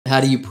how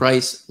do you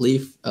price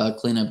leaf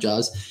cleanup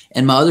jobs?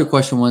 And my other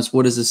question was,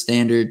 what is the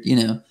standard,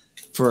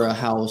 for a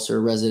house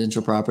or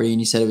residential property?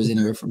 And you said it was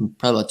anywhere from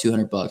probably about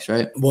 $200,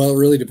 right? Well, it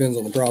really depends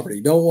on the property.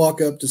 Don't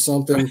walk up to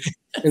something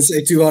and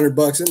say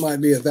 $200. It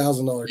might be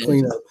 $1,000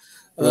 cleanup.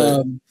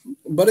 Right.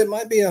 But it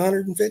might be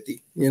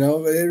 150.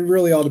 It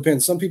really all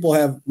depends. Some people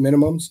have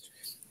minimums,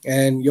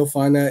 and you'll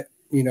find that,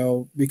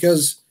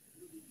 because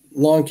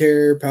lawn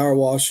care, power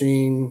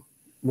washing,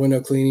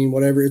 window cleaning,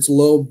 whatever, it's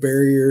low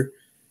barrier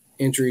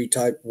entry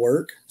type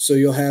work. So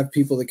you'll have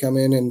people that come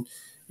in, and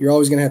you're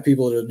always going to have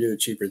people that do it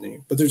cheaper than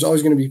you, but there's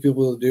always going to be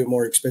people that do it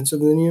more expensive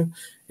than you.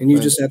 And you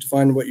just have to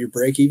find what your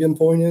break-even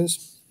point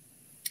is,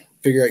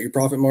 figure out your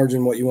profit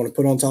margin, what you want to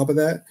put on top of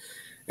that.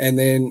 And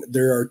then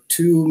there are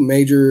two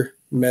major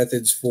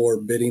methods for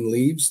bidding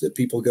leaves that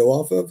people go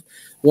off of.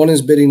 One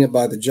is bidding it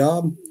by the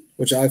job,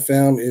 which I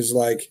found is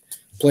like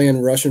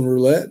playing Russian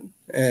roulette.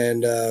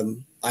 And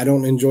I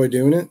don't enjoy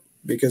doing it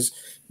because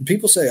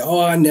people say,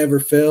 oh, I never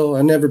fail.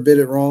 I never bid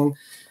it wrong.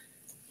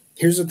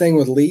 Here's the thing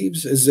with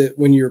leaves is that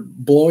when you're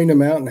blowing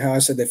them out, and how I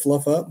said they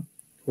fluff up,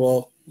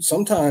 well,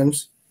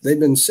 sometimes they've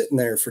been sitting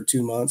there for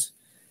 2 months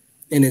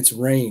and it's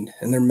rained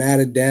and they're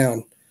matted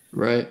down.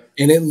 Right.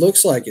 And it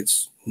looks like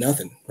it's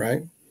nothing,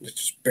 right? It's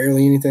just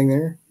barely anything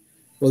there.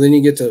 Well, then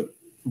you get to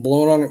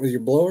blowing on it with your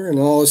blower, and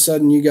all of a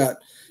sudden you got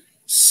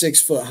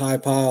 6 foot high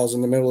piles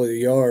in the middle of the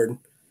yard,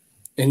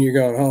 and you're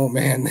going, oh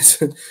man,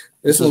 this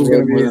one's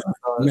going to be a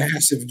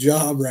massive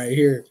job right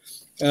here.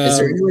 Is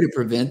there any way to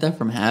prevent that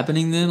from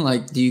happening then?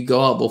 Like, do you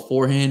go out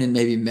beforehand and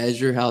maybe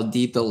measure how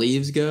deep the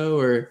leaves go,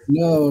 or?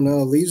 No,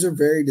 leaves are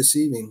very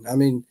deceiving. I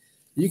mean,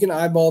 you can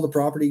eyeball the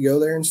property, go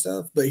there and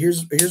stuff, but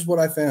here's what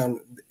I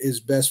found is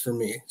best for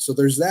me. So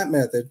there's that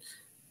method.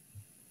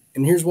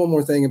 And here's one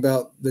more thing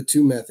about the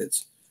two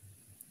methods.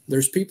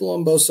 There's people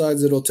on both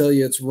sides that'll tell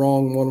you it's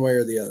wrong one way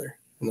or the other.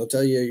 And they'll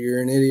tell you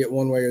you're an idiot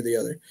one way or the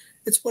other.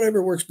 It's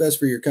whatever works best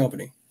for your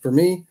company. For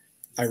me,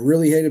 I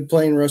really hated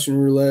playing Russian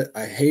roulette.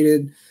 I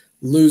hated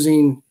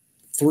losing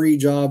 3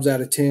 jobs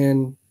out of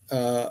 10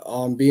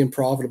 on being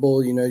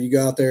profitable. You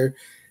go out there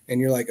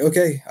and you're like,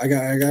 okay, I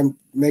got to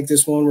make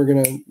this one. We're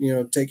going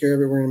to, take care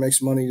of it. We're going to make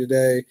some money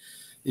today.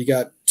 You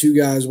got 2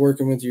 guys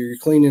working with you. You're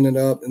cleaning it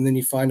up. And then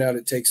you find out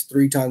it takes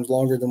 3 times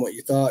longer than what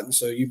you thought. And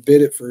so you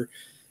bid it for,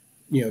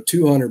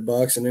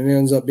 $200, and it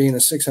ends up being a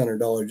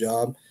 $600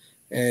 job.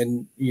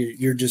 And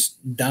you're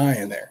just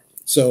dying there.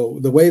 So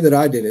the way that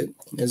I did it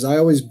is I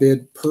always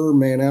bid per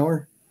man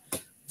hour.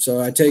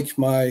 So I take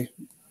my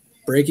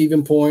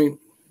break-even point,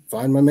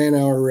 find my man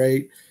hour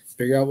rate,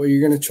 figure out what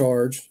you're going to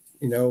charge.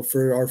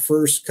 For our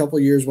first couple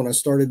of years when I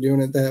started doing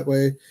it that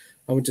way,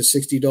 I went to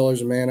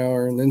 $60 a man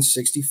hour and then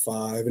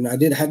 $65. And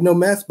I had no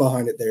math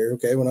behind it there.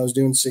 Okay. When I was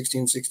doing 60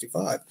 and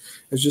 65,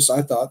 it's just,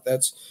 I thought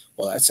that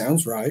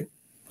sounds right.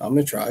 I'm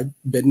going to try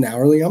bidding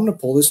hourly. I'm going to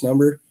pull this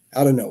number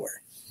out of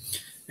nowhere.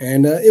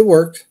 And it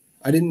worked.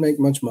 I didn't make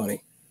much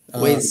money.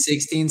 Wait,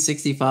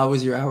 1665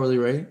 was your hourly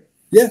rate?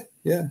 Yeah.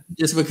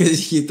 Just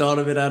because you thought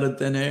of it out of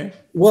thin air?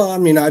 Well, I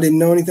mean, I didn't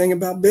know anything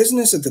about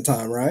business at the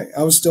time, right?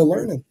 I was still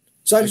learning.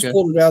 So I just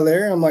pulled it out of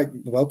there. I'm like,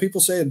 well,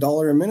 people say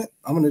 $1 a minute.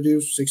 I'm going to do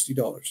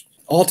 $60.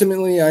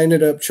 Ultimately, I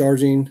ended up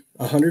charging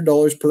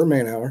 $100 per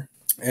man hour.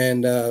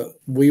 And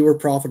we were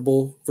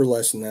profitable for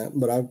less than that.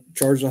 But I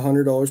charged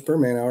 $100 per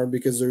man hour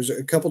because there's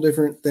a couple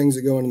different things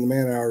that go into the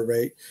man hour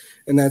rate.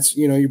 And that's,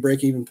 your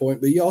break-even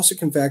point. But you also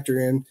can factor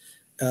in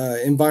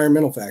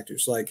environmental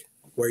factors like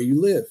where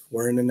you live.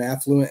 We're in an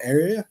affluent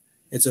area.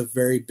 It's a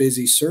very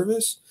busy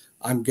service.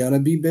 I'm going to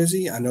be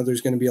busy. I know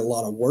there's going to be a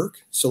lot of work.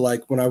 So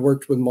like when I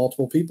worked with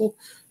multiple people,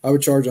 I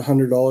would charge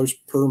 $100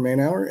 per man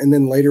hour. And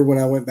then later when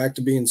I went back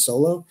to being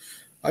solo,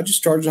 I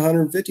just charged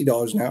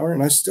 $150 an hour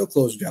and I still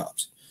closed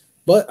jobs.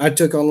 But I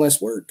took on less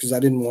work because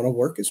I didn't want to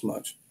work as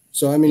much.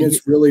 So, I mean,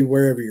 it's really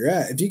wherever you're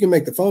at. If you can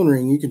make the phone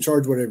ring, you can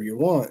charge whatever you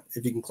want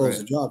if you can close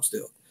the job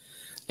still.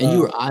 And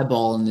you were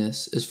eyeballing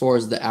this as far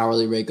as the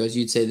hourly rate goes.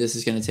 You'd say this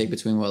is going to take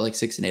between,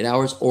 6 and 8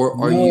 hours? Or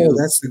are you?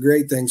 That's the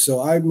great thing.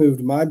 So I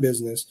moved my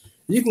business.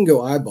 You can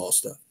go eyeball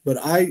stuff. But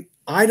I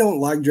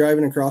don't like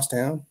driving across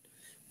town.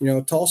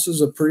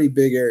 Tulsa's a pretty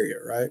big area,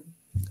 right?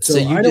 So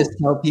you just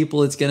tell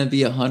people it's going to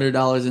be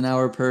 $100 an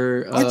hour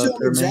per. I tell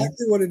them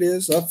exactly what it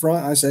is up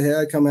front. I say, hey,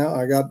 I come out.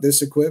 I got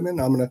this equipment.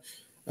 I'm going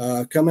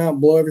to come out,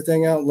 blow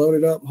everything out, load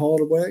it up, haul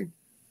it away.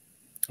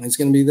 It's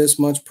going to be this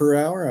much per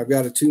hour. I've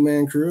got a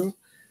 2-man crew.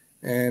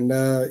 And,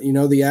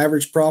 the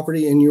average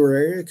property in your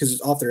area, because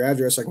it's off their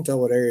address, I can tell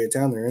what area of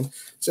town they're in.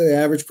 So the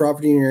average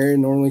property in your area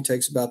normally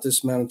takes about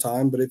this amount of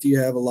time. But if you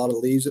have a lot of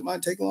leaves, it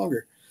might take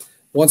longer.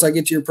 Once I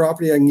get to your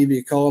property, I can give you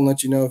a call and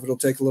let you know if it'll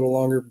take a little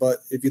longer. But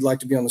if you'd like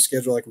to be on the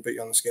schedule, I can put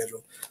you on the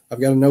schedule.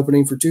 I've got an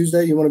opening for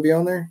Tuesday. You want to be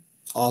on there?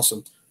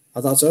 Awesome. I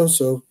thought so.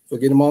 So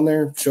we'll get them on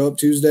there, show up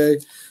Tuesday,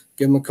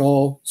 give them a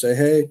call, say,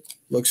 hey,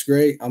 looks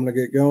great. I'm going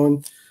to get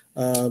going.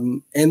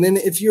 And then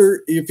if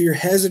you're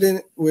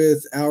hesitant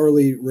with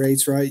hourly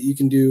rates, right, you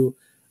can do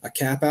a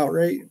cap out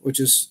rate,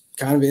 which is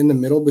kind of in the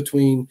middle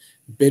between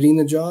bidding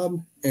the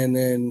job and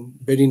then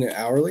bidding it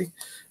hourly.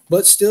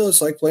 But still,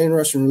 it's like playing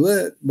Russian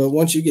roulette. But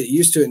once you get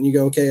used to it and you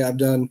go, okay, I've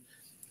done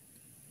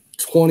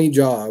 20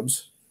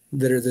 jobs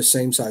that are the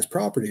same size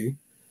property,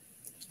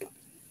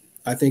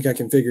 I think I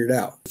can figure it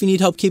out. If you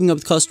need help keeping up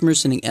with customers,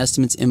 sending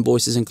estimates,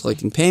 invoices, and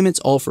collecting payments,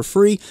 all for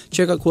free,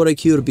 check out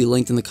QuoteIQ. It'll be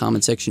linked in the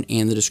comment section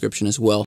and the description as well.